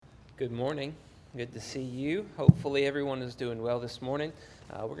Good morning. Good to see you. Hopefully everyone is doing well this morning.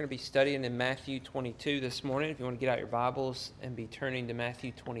 We're going to be studying in Matthew 22 this morning. If you want to get out your Bibles and be turning to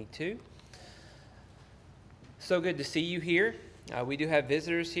Matthew 22. So good to see you here. We do have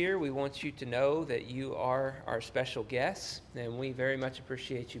visitors here. We want you to know that you are our special guests, and we very much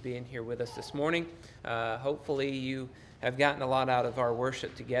appreciate you being here with us this morning. Hopefully you have gotten a lot out of our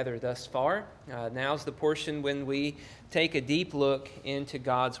worship together thus far. Now's the portion when we take a deep look into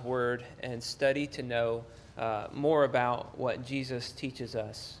God's Word and study to know more about what Jesus teaches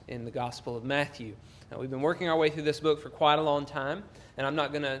us in the Gospel of Matthew. We've been working our way through this book for quite a long time, and I'm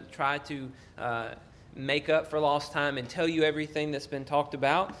not going to try to make up for lost time and tell you everything that's been talked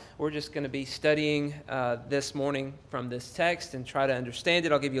about. We're just going to be studying this morning from this text and try to understand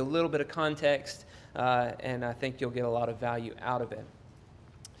it. I'll give you a little bit of context, and I think you'll get a lot of value out of it.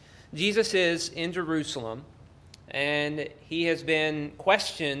 Jesus is in Jerusalem, and he has been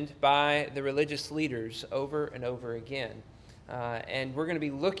questioned by the religious leaders over and over again. And we're going to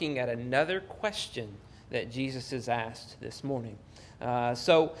be looking at another question that Jesus is asked this morning.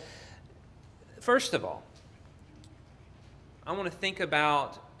 So, first of all, I want to think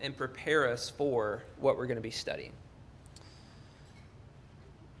about and prepare us for what we're going to be studying.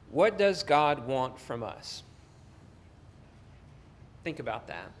 What does God want from us? Think about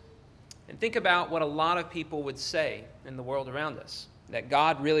that. And think about what a lot of people would say in the world around us, that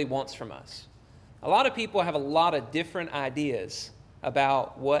God really wants from us. A lot of people have a lot of different ideas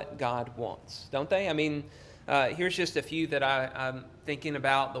about what God wants, don't they? I mean, here's just a few that I'm thinking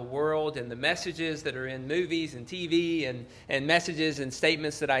about the world and the messages that are in movies and TV and messages and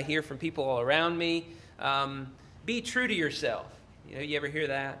statements that I hear from people all around me. Be true to yourself. You ever hear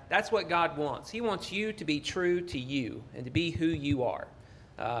that? That's what God wants. He wants you to be true to you and to be who you are.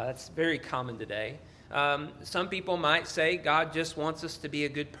 That's very common today. Some people might say God just wants us to be a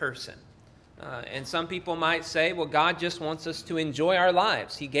good person. And some people might say, well, God just wants us to enjoy our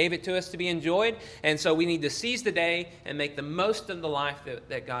lives. He gave it to us to be enjoyed, and so we need to seize the day and make the most of the life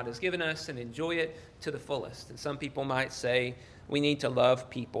that God has given us and enjoy it to the fullest. And some people might say we need to love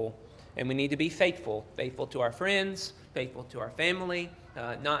people, and we need to be faithful to our friends, faithful to our family,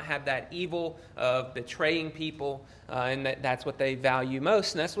 not have that evil of betraying people, and that's what they value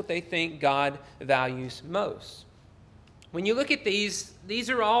most, and that's what they think God values most. When you look at these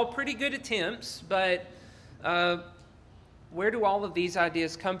are all pretty good attempts, but where do all of these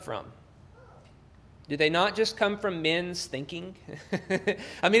ideas come from? Do they not just come from men's thinking?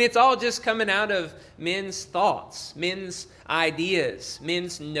 I mean, it's all just coming out of men's thoughts, men's ideas,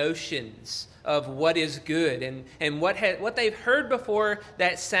 men's notions of what is good and what they've heard before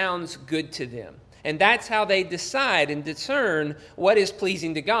that sounds good to them. And that's how they decide and discern what is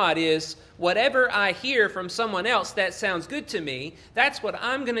pleasing to God is whatever I hear from someone else that sounds good to me, that's what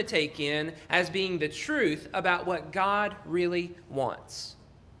I'm going to take in as being the truth about what God really wants.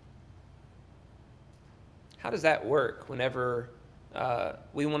 How does that work whenever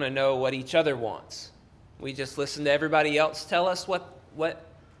we want to know what each other wants? We just listen to everybody else tell us what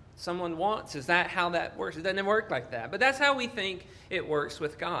someone wants? Is that how that works? It doesn't work like that. But that's how we think it works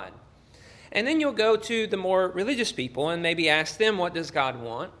with God. And then you'll go to the more religious people and maybe ask them, what does God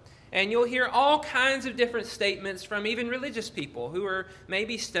want? And you'll hear all kinds of different statements from even religious people who are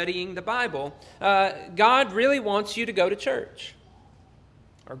maybe studying the Bible. God really wants you to go to church.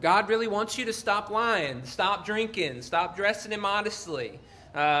 Or God really wants you to stop lying, stop drinking, stop dressing immodestly,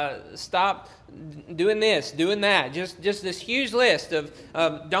 stop doing this, doing that. Just this huge list of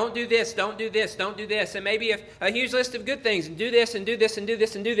don't do this, don't do this, don't do this. And maybe a huge list of good things. Do this and do this and do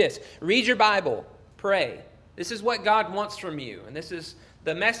this and do this. Read your Bible. Pray. This is what God wants from you. And this is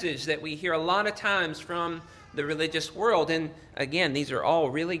the message that we hear a lot of times from the religious world. And again, these are all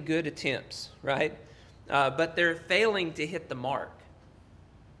really good attempts, right? But they're failing to hit the mark.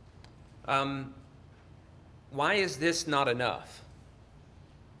 Why is this not enough?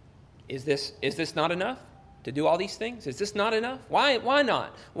 Is this not enough to do all these things? Is this not enough? Why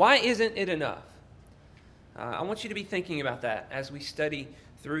not? Why isn't it enough? I want you to be thinking about that as we study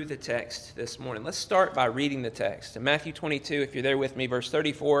through the text this morning. Let's start by reading the text. In Matthew 22, if you're there with me, verse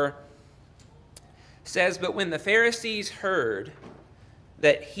 34 says, "But when the Pharisees heard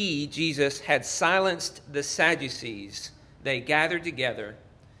that he, Jesus, had silenced the Sadducees, they gathered together,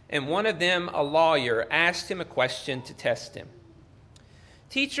 and one of them, a lawyer, asked him a question to test him.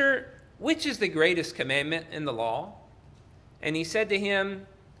 'Teacher, which is the greatest commandment in the law?' And he said to him,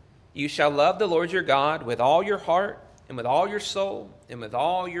 'You shall love the Lord your God with all your heart and with all your soul and with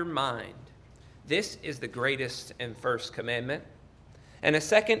all your mind. This is the greatest and first commandment. And a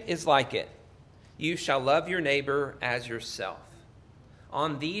second is like it. You shall love your neighbor as yourself.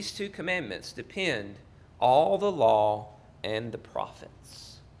 On these two commandments depend all the law and the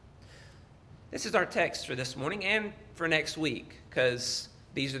prophets. This is our text for this morning and for next week, because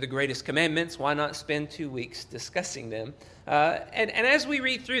these are the greatest commandments. Why not spend 2 weeks discussing them? And as we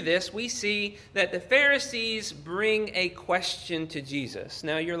read through this, we see that the Pharisees bring a question to Jesus.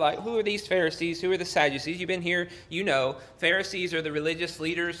 Now you're like, who are these Pharisees? Who are the Sadducees? You've been here, you know. Pharisees are the religious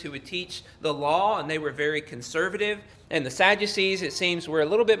leaders who would teach the law, and they were very conservative. And the Sadducees, it seems, were a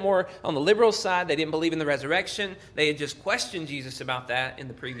little bit more on the liberal side. They didn't believe in the resurrection. They had just questioned Jesus about that in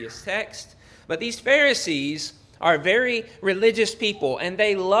the previous text. But these Pharisees are very religious people, and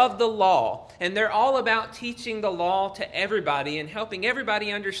they love the law. And they're all about teaching the law to everybody and helping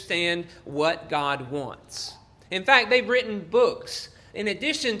everybody understand what God wants. In fact, they've written books in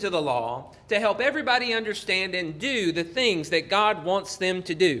addition to the law to help everybody understand and do the things that God wants them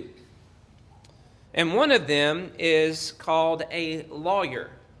to do. And one of them is called a lawyer.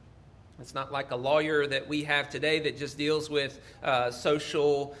 It's not like a lawyer that we have today that just deals with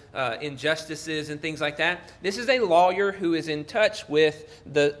social injustices and things like that. This is a lawyer who is in touch with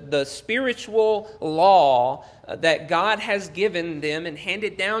the spiritual law that God has given them and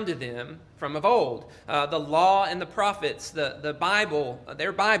handed down to them from of old. The law and the prophets, the Bible,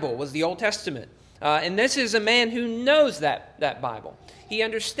 their Bible was the Old Testament. And this is a man who knows that Bible. He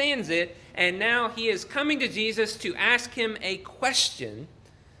understands it, and now he is coming to Jesus to ask him a question.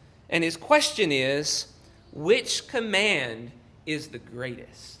 And his question is, which command is the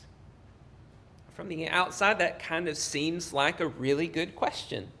greatest? From the outside, that kind of seems like a really good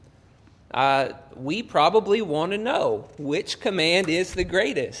question. We probably want to know which command is the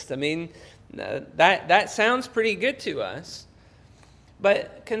greatest. I mean, that sounds pretty good to us.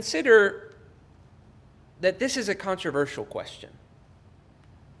 But consider that this is a controversial question.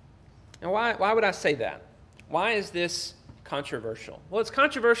 And why would I say that? Why is this controversial? Well, it's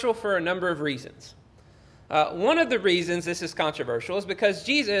controversial for a number of reasons. One of the reasons this is controversial is because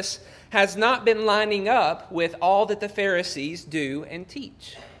Jesus has not been lining up with all that the Pharisees do and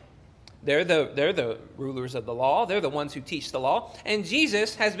teach. They're the rulers of the law. They're the ones who teach the law. And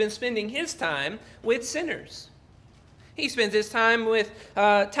Jesus has been spending his time with sinners. He spends his time with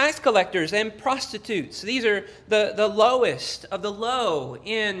tax collectors and prostitutes. These are the lowest of the low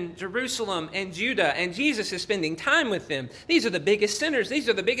in Jerusalem and Judah, and Jesus is spending time with them. These are the biggest sinners. These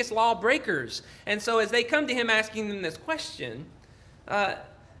are the biggest lawbreakers. And so as they come to him asking them this question,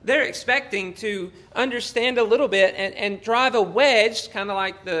 they're expecting to understand a little bit and drive a wedge, kind of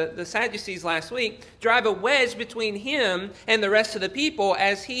like the Sadducees last week, drive a wedge between him and the rest of the people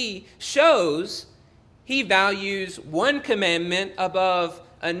as he shows he values one commandment above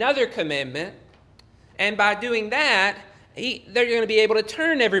another commandment. And by doing that, they're going to be able to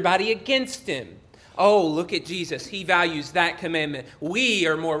turn everybody against him. Oh, look at Jesus. He values that commandment. We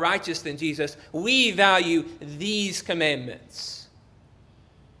are more righteous than Jesus. We value these commandments.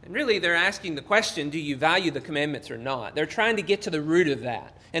 And really, they're asking the question, do you value the commandments or not? They're trying to get to the root of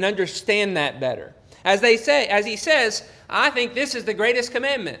that and understand that better. As he says, I think this is the greatest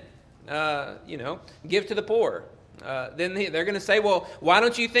commandment. Give to the poor. Then they're going to say, well, why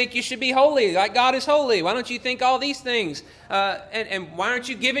don't you think you should be holy like God is holy? Why don't you think all these things? And why aren't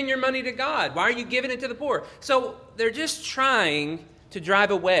you giving your money to God? Why are you giving it to the poor? So they're just trying to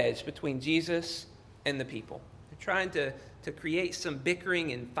drive a wedge between Jesus and the people. They're trying to create some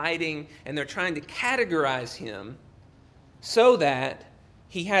bickering and fighting, and they're trying to categorize him so that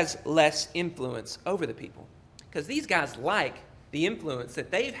he has less influence over the people. Because these guys like the influence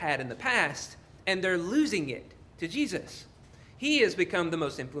that they've had in the past, and they're losing it to Jesus. He has become the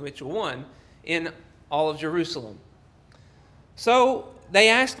most influential one in all of Jerusalem. So they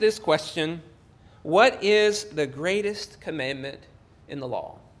ask this question, what is the greatest commandment in the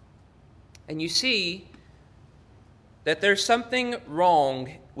law? And you see that there's something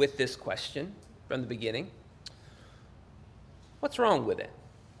wrong with this question from the beginning. What's wrong with it?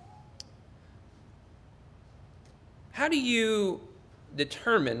 How do you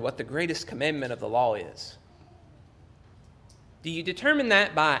determine what the greatest commandment of the law is? Do you determine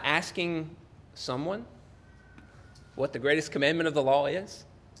that by asking someone what the greatest commandment of the law is?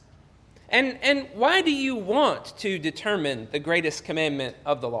 And why do you want to determine the greatest commandment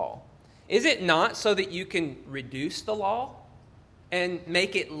of the law? Is it not so that you can reduce the law and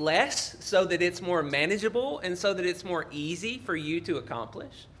make it less so that it's more manageable and so that it's more easy for you to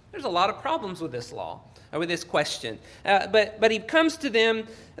accomplish? There's a lot of problems with this law, or with this question. But he comes to them,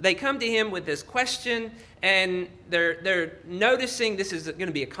 they come to him with this question, and they're noticing this is going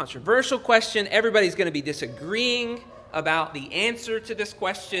to be a controversial question. Everybody's going to be disagreeing about the answer to this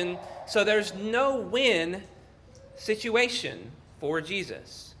question. So there's no win situation for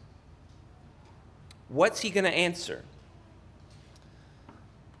Jesus, what's he going to answer?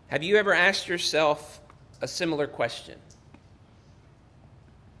 Have you ever asked yourself a similar question?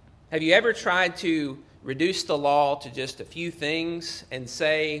 Have you ever tried to reduce the law to just a few things and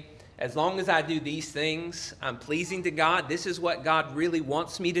say, as long as I do these things, I'm pleasing to God. This is what God really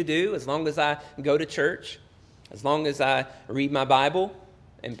wants me to do. As long as I go to church, as long as I read my Bible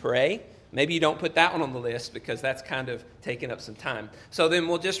and pray. Maybe you don't put that one on the list because that's kind of taking up some time. So then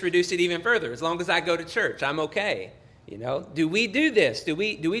we'll just reduce it even further. As long as I go to church, I'm okay. You know, do we do this? Do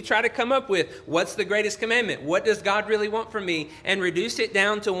we try to come up with what's the greatest commandment? What does God really want from me? And reduce it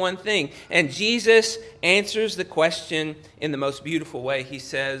down to one thing. And Jesus answers the question in the most beautiful way. He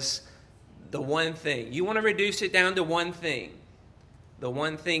says, the one thing. You want to reduce it down to one thing. The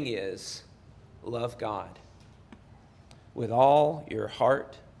one thing is love God with all your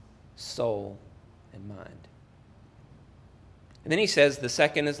heart, soul, and mind. And then he says the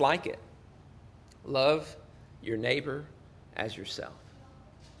second is like it. Love your neighbor as yourself.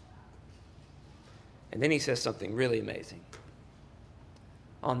 And then he says something really amazing.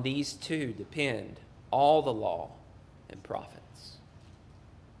 On these two depend all the law and prophets.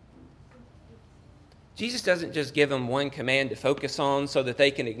 Jesus doesn't just give them one command to focus on so that they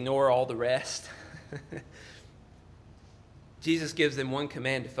can ignore all the rest. Jesus gives them one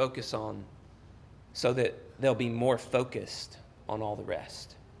command to focus on so that they'll be more focused on all the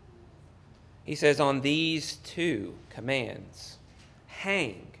rest. He says, on these two commands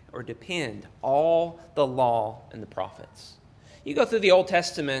hang or depend all the law and the prophets. You go through the Old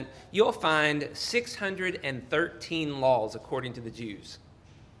Testament, you'll find 613 laws according to the Jews.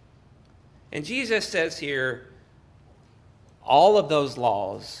 And Jesus says here, all of those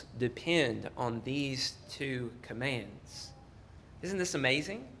laws depend on these two commands. Isn't this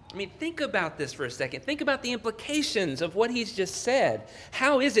amazing? I mean, think about this for a second. Think about the implications of what he's just said.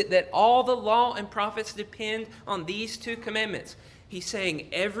 How is it that all the law and prophets depend on these two commandments? He's saying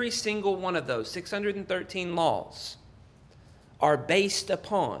every single one of those 613 laws are based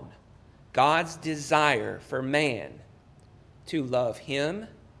upon God's desire for man to love him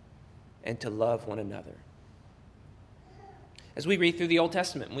and to love one another. As we read through the Old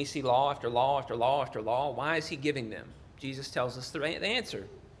Testament and we see law after law after law after law, why is he giving them? Jesus tells us the answer.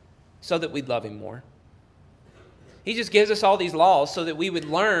 So that we'd love him more. He just gives us all these laws so that we would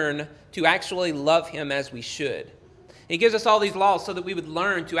learn to actually love him as we should. He gives us all these laws so that we would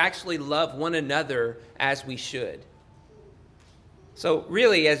learn to actually love one another as we should. So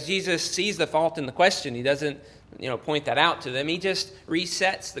really, as Jesus sees the fault in the question, he doesn't point that out to them. He just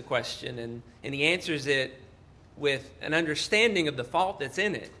resets the question and he answers it with an understanding of the fault that's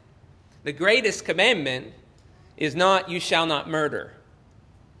in it. The greatest commandment is not, you shall not murder.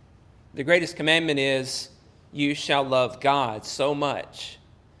 The greatest commandment is, you shall love God so much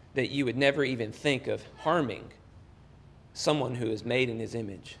that you would never even think of harming someone who is made in his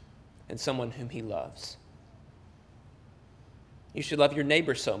image and someone whom he loves. You should love your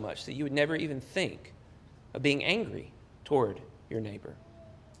neighbor so much that you would never even think of being angry toward your neighbor.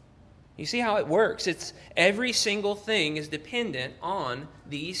 You see how it works? It's every single thing is dependent on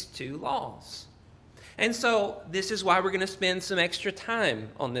these two laws. And so this is why we're going to spend some extra time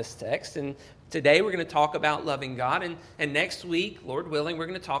on this text. And today we're going to talk about loving God. And next week, Lord willing, we're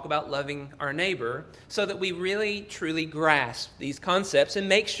going to talk about loving our neighbor so that we really, truly grasp these concepts and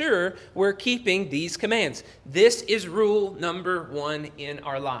make sure we're keeping these commands. This is rule number one in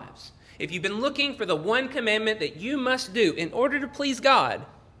our lives. If you've been looking for the one commandment that you must do in order to please God,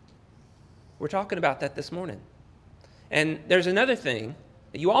 we're talking about that this morning. And there's another thing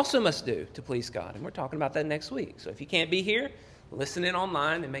that you also must do to please God. And we're talking about that next week. So if you can't be here, listen in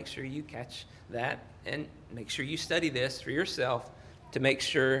online and make sure you catch that and make sure you study this for yourself to make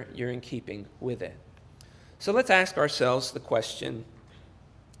sure you're in keeping with it. So let's ask ourselves the question,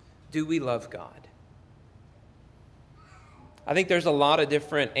 do we love God? I think there's a lot of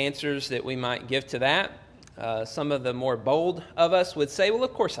different answers that we might give to that. Some of the more bold of us would say, well,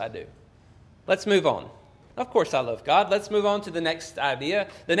 of course I do. Let's move on. Of course I love God. Let's move on to the next idea,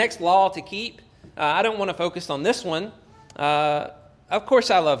 the next law to keep. I don't want to focus on this one. Of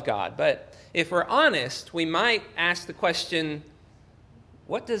course I love God. But if we're honest, we might ask the question,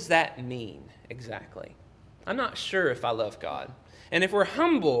 what does that mean exactly? I'm not sure if I love God. And if we're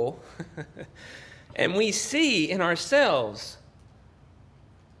humble and we see in ourselves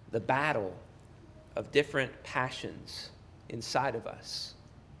the battle of different passions inside of us,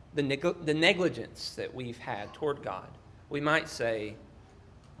 the negligence that we've had toward God, we might say,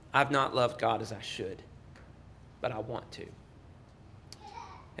 I've not loved God as I should, but I want to.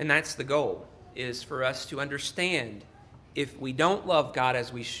 And that's the goal, is for us to understand if we don't love God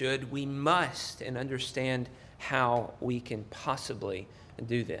as we should, we must and understand how we can possibly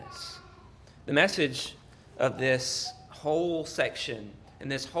do this. The message of this whole section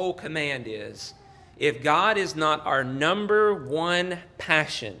and this whole command is, if God is not our number one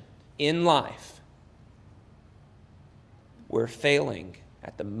passion in life, we're failing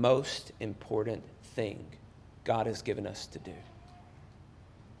at the most important thing God has given us to do.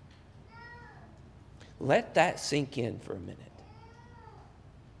 Let that sink in for a minute.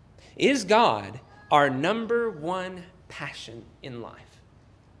 Is God our number one passion in life?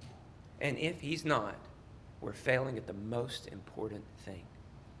 And if He's not, we're failing at the most important thing.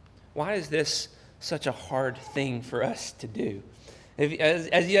 Why is this such a hard thing for us to do? As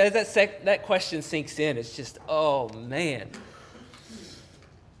that question sinks in, it's just, oh man.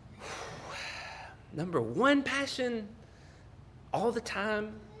 Number one passion all the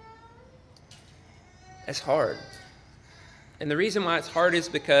time. It's hard. And the reason why it's hard is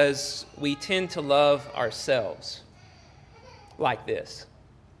because we tend to love ourselves like this.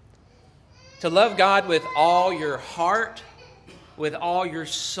 To love God with all your heart, with all your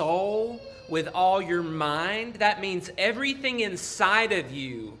soul, with all your mind, that means everything inside of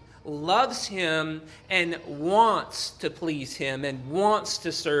you loves Him and wants to please Him and wants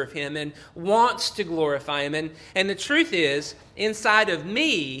to serve Him and wants to glorify Him. And the truth is, inside of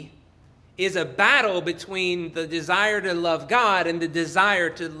me is a battle between the desire to love God and the desire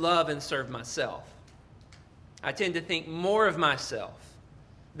to love and serve myself. I tend to think more of myself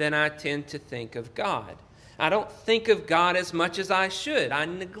than I tend to think of God. I don't think of God as much as I should. I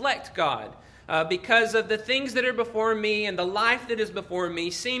neglect God because of the things that are before me, and the life that is before me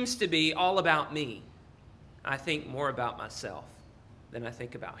seems to be all about me. I think more about myself than I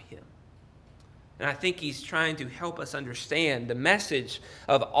think about Him. And I think He's trying to help us understand the message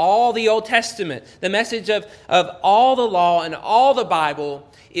of all the Old Testament, the message of all the law and all the Bible,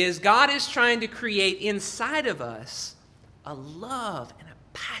 is God is trying to create inside of us a love and a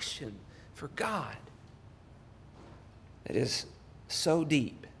passion for God that is so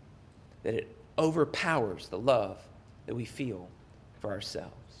deep that it overpowers the love that we feel for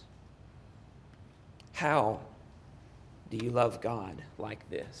ourselves. How do you love God like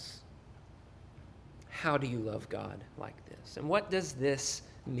this? How do you love God like this? And what does this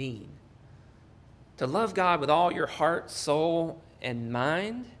mean? To love God with all your heart, soul, and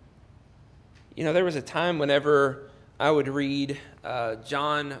mind? You know, there was a time whenever I would read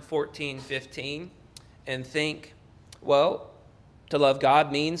John 14:15 and think, well, to love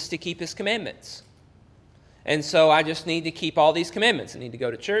God means to keep His commandments. And so I just need to keep all these commandments. I need to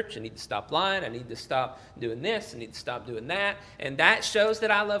go to church. I need to stop lying. I need to stop doing this. I need to stop doing that. And that shows that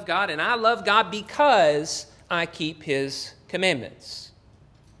I love God. And I love God because I keep His commandments.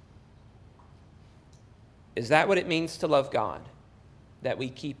 Is that what it means to love God? That we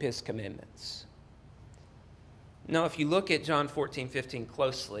keep His commandments? No, if you look at John 14:15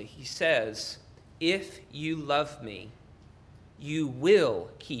 closely, He says, if you love me, you will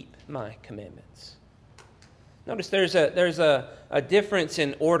keep my commandments. Notice there's a difference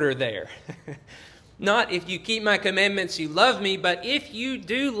in order there. Not if you keep my commandments, you love me, but if you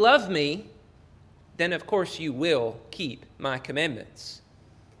do love me, then of course you will keep my commandments.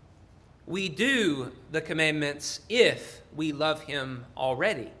 We do the commandments if we love Him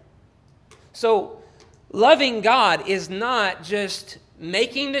already. So loving God is not just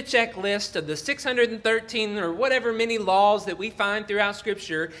making the checklist of the 613 or whatever many laws that we find throughout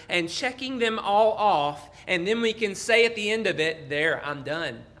Scripture and checking them all off, and then we can say at the end of it, there, I'm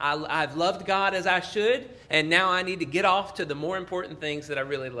done. I've loved God as I should, and now I need to get off to the more important things that I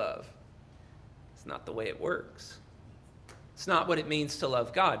really love. It's not the way it works. It's not what it means to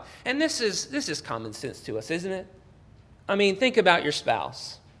love God. And this is common sense to us, isn't it? I mean, think about your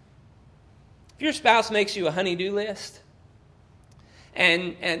spouse. If your spouse makes you a honey-do list,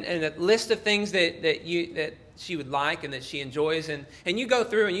 and a list of things that she would like and that she enjoys, and you go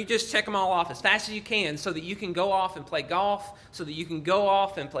through and you just check them all off as fast as you can so that you can go off and play golf, so that you can go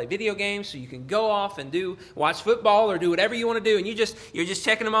off and play video games, so you can go off and watch football or do whatever you want to do, and you're just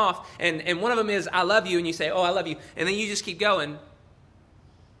checking them off, and one of them is I love you, and you say, oh, I love you, and then you just keep going.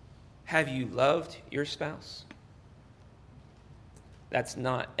 Have you loved your spouse? That's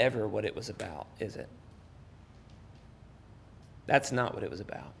not ever what it was about, is it? That's not what it was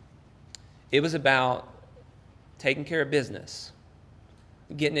about. It was about taking care of business,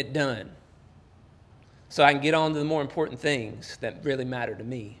 getting it done, so I can get on to the more important things that really matter to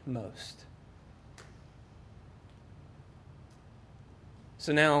me most.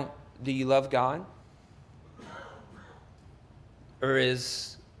 So now, do you love God? Or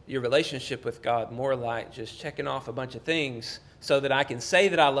is your relationship with God more like just checking off a bunch of things so that I can say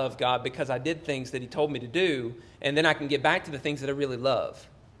that I love God because I did things that he told me to do, and then I can get back to the things that I really love.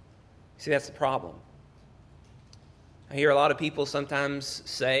 See, that's the problem. I hear a lot of people sometimes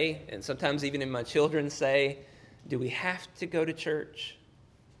say, and sometimes even in my children say, do we have to go to church?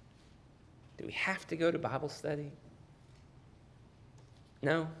 Do we have to go to Bible study?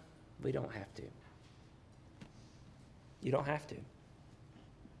 No, we don't have to. You don't have to.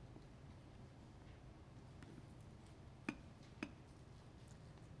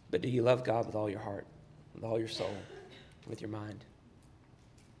 But do you love God with all your heart, with all your soul, with your mind?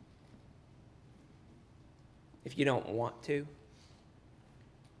 If you don't want to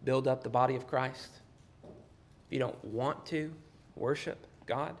build up the body of Christ, if you don't want to worship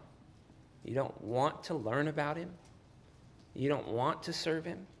God, you don't want to learn about him, you don't want to serve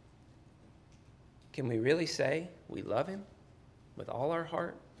him, can we really say we love him with all our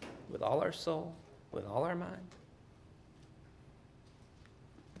heart, with all our soul, with all our mind?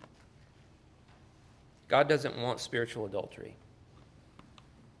 God doesn't want spiritual adultery.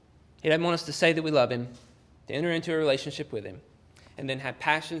 He doesn't want us to say that we love him, to enter into a relationship with him, and then have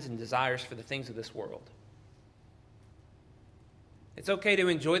passions and desires for the things of this world. It's okay to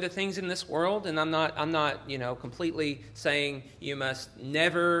enjoy the things in this world, and I'm not, completely saying you must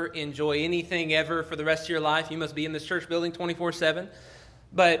never enjoy anything ever for the rest of your life. You must be in this church building 24/7.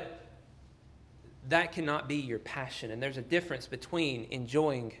 But that cannot be your passion. And there's a difference between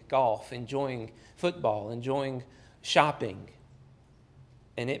enjoying golf, enjoying football, enjoying shopping,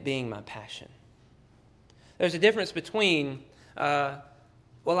 and it being my passion. There's a difference between, I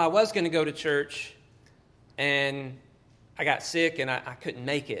was going to go to church, and I got sick, and I couldn't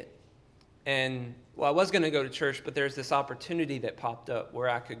make it. And, I was going to go to church, but there's this opportunity that popped up where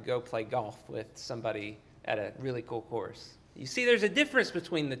I could go play golf with somebody at a really cool course. You see, there's a difference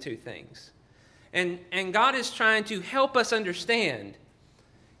between the two things. And God is trying to help us understand.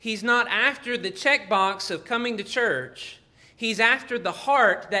 He's not after the checkbox of coming to church. He's after the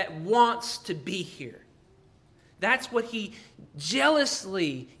heart that wants to be here. That's what he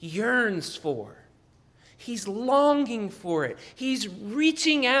jealously yearns for. He's longing for it. He's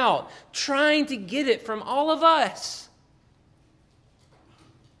reaching out, trying to get it from all of us.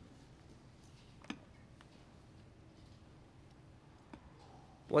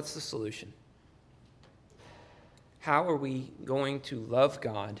 What's the solution? How are we going to love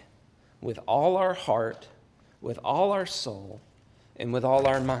God with all our heart, with all our soul, and with all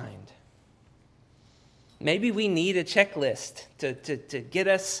our mind? Maybe we need a checklist to get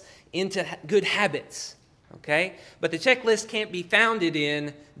us into good habits, okay? But the checklist can't be founded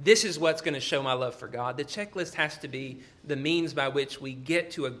in, this is what's going to show my love for God. The checklist has to be the means by which we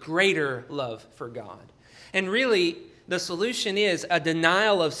get to a greater love for God. And really, the solution is a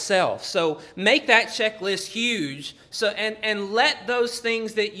denial of self. So make that checklist huge and let those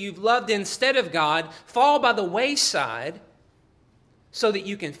things that you've loved instead of God fall by the wayside so that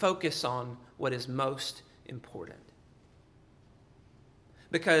you can focus on what is most important.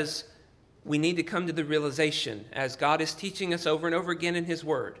 Because we need to come to the realization, as God is teaching us over and over again in his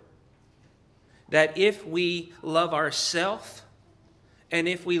word, that if we love ourselves and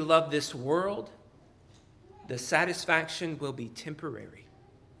if we love this world, the satisfaction will be temporary,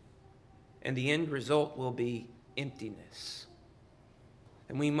 and the end result will be emptiness.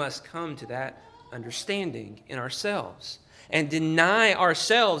 And we must come to that understanding in ourselves and deny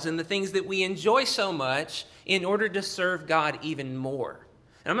ourselves and the things that we enjoy so much in order to serve God even more.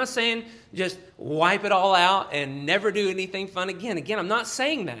 And I'm not saying just wipe it all out and never do anything fun again. Again, I'm not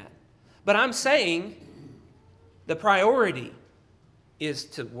saying that. But I'm saying the priority is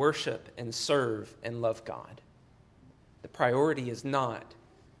to worship and serve and love God. The priority is not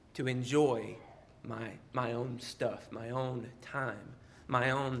to enjoy my own stuff, my own time,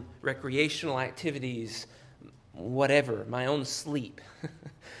 my own recreational activities, whatever, my own sleep.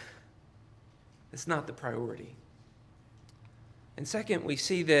 It's not the priority. And second, we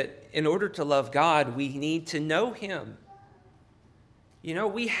see that in order to love God, we need to know him. You know,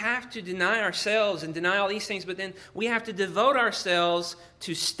 we have to deny ourselves and deny all these things, but then we have to devote ourselves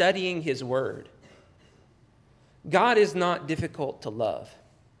to studying his word. God is not difficult to love.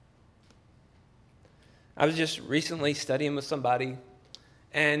 I was just recently studying with somebody,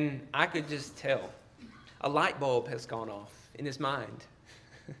 and I could just tell a light bulb has gone off in his mind.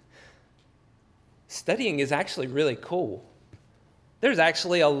 Studying is actually really cool. There's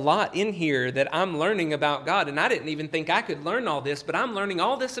actually a lot in here that I'm learning about God, and I didn't even think I could learn all this, but I'm learning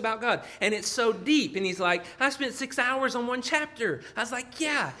all this about God, and it's so deep. And he's like, I spent 6 hours on one chapter. I was like,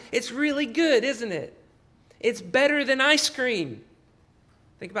 yeah, it's really good, isn't it? It's better than ice cream.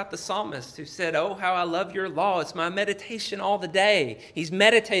 Think about the psalmist who said, "Oh, how I love your law. It's my meditation all the day." He's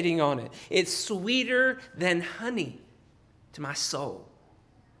meditating on it. It's sweeter than honey to my soul.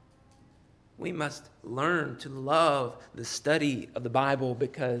 We must learn to love the study of the Bible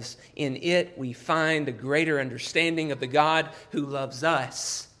because in it we find a greater understanding of the God who loves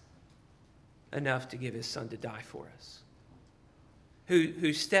us enough to give his Son to die for us,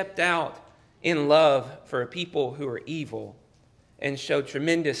 who stepped out in love for a people who are evil and showed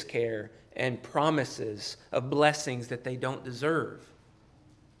tremendous care and promises of blessings that they don't deserve.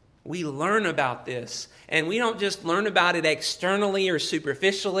 We learn about this, and we don't just learn about it externally or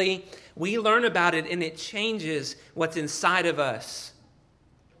superficially. We learn about it, and it changes what's inside of us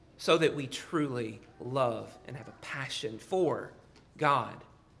so that we truly love and have a passion for God.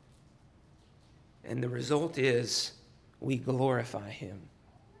 And the result is we glorify him.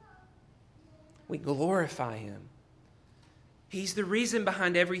 We glorify him. He's the reason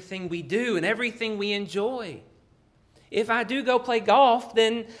behind everything we do and everything we enjoy. If I do go play golf,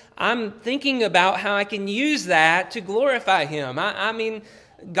 then I'm thinking about how I can use that to glorify him. I mean,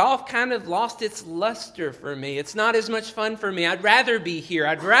 golf kind of lost its luster for me. It's not as much fun for me. I'd rather be here.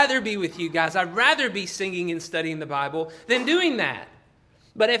 I'd rather be with you guys. I'd rather be singing and studying the Bible than doing that.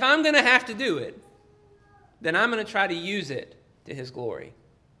 But if I'm going to have to do it, then I'm going to try to use it to his glory.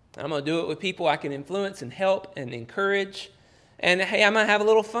 I'm going to do it with people I can influence and help and encourage. And hey, I might have a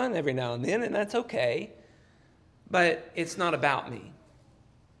little fun every now and then, and that's okay. But it's not about me.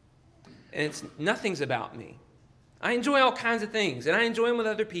 And nothing's about me. I enjoy all kinds of things, and I enjoy them with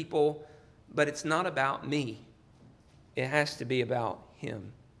other people, but it's not about me. It has to be about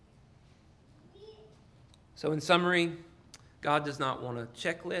him. So in summary, God does not want a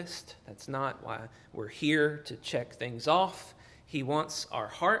checklist. That's not why we're here to check things off. He wants our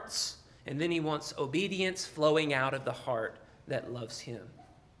hearts, and then he wants obedience flowing out of the heart that loves him.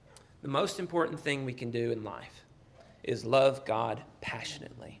 The most important thing we can do in life is love God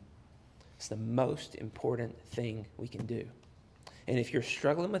passionately. It's the most important thing we can do. And if you're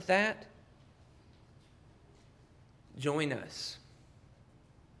struggling with that, join us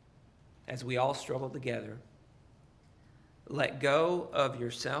as we all struggle together. Let go of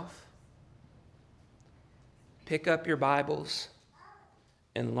yourself. Pick up your Bibles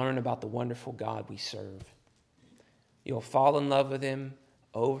and learn about the wonderful God we serve. You'll fall in love with him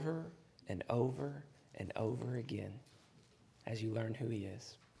over and over and over again as you learn who he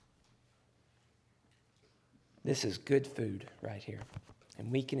is. This is good food right here,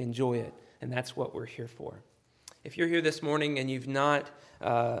 and we can enjoy it, and that's what we're here for. If you're here this morning and you've not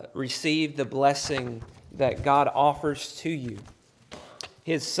received the blessing that God offers to you,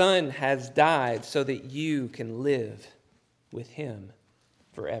 his Son has died so that you can live with him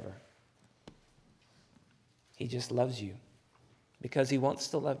forever. He just loves you because he wants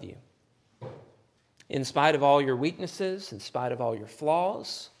to love you. In spite of all your weaknesses, in spite of all your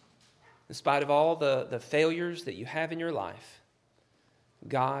flaws, in spite of all the failures that you have in your life,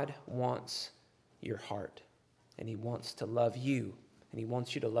 God wants your heart, and he wants to love you, and he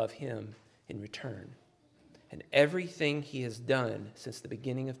wants you to love him in return. And everything he has done since the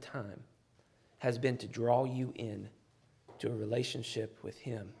beginning of time has been to draw you in to a relationship with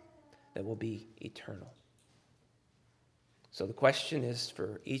him that will be eternal. So the question is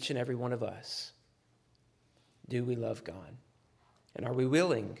for each and every one of us, do we love God? And are we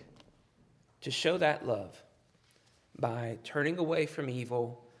willing to show that love by turning away from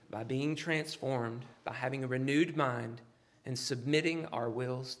evil, by being transformed, by having a renewed mind, and submitting our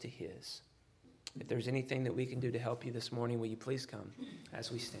wills to his? If there's anything that we can do to help you this morning, will you please come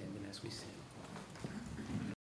as we stand and as we sing?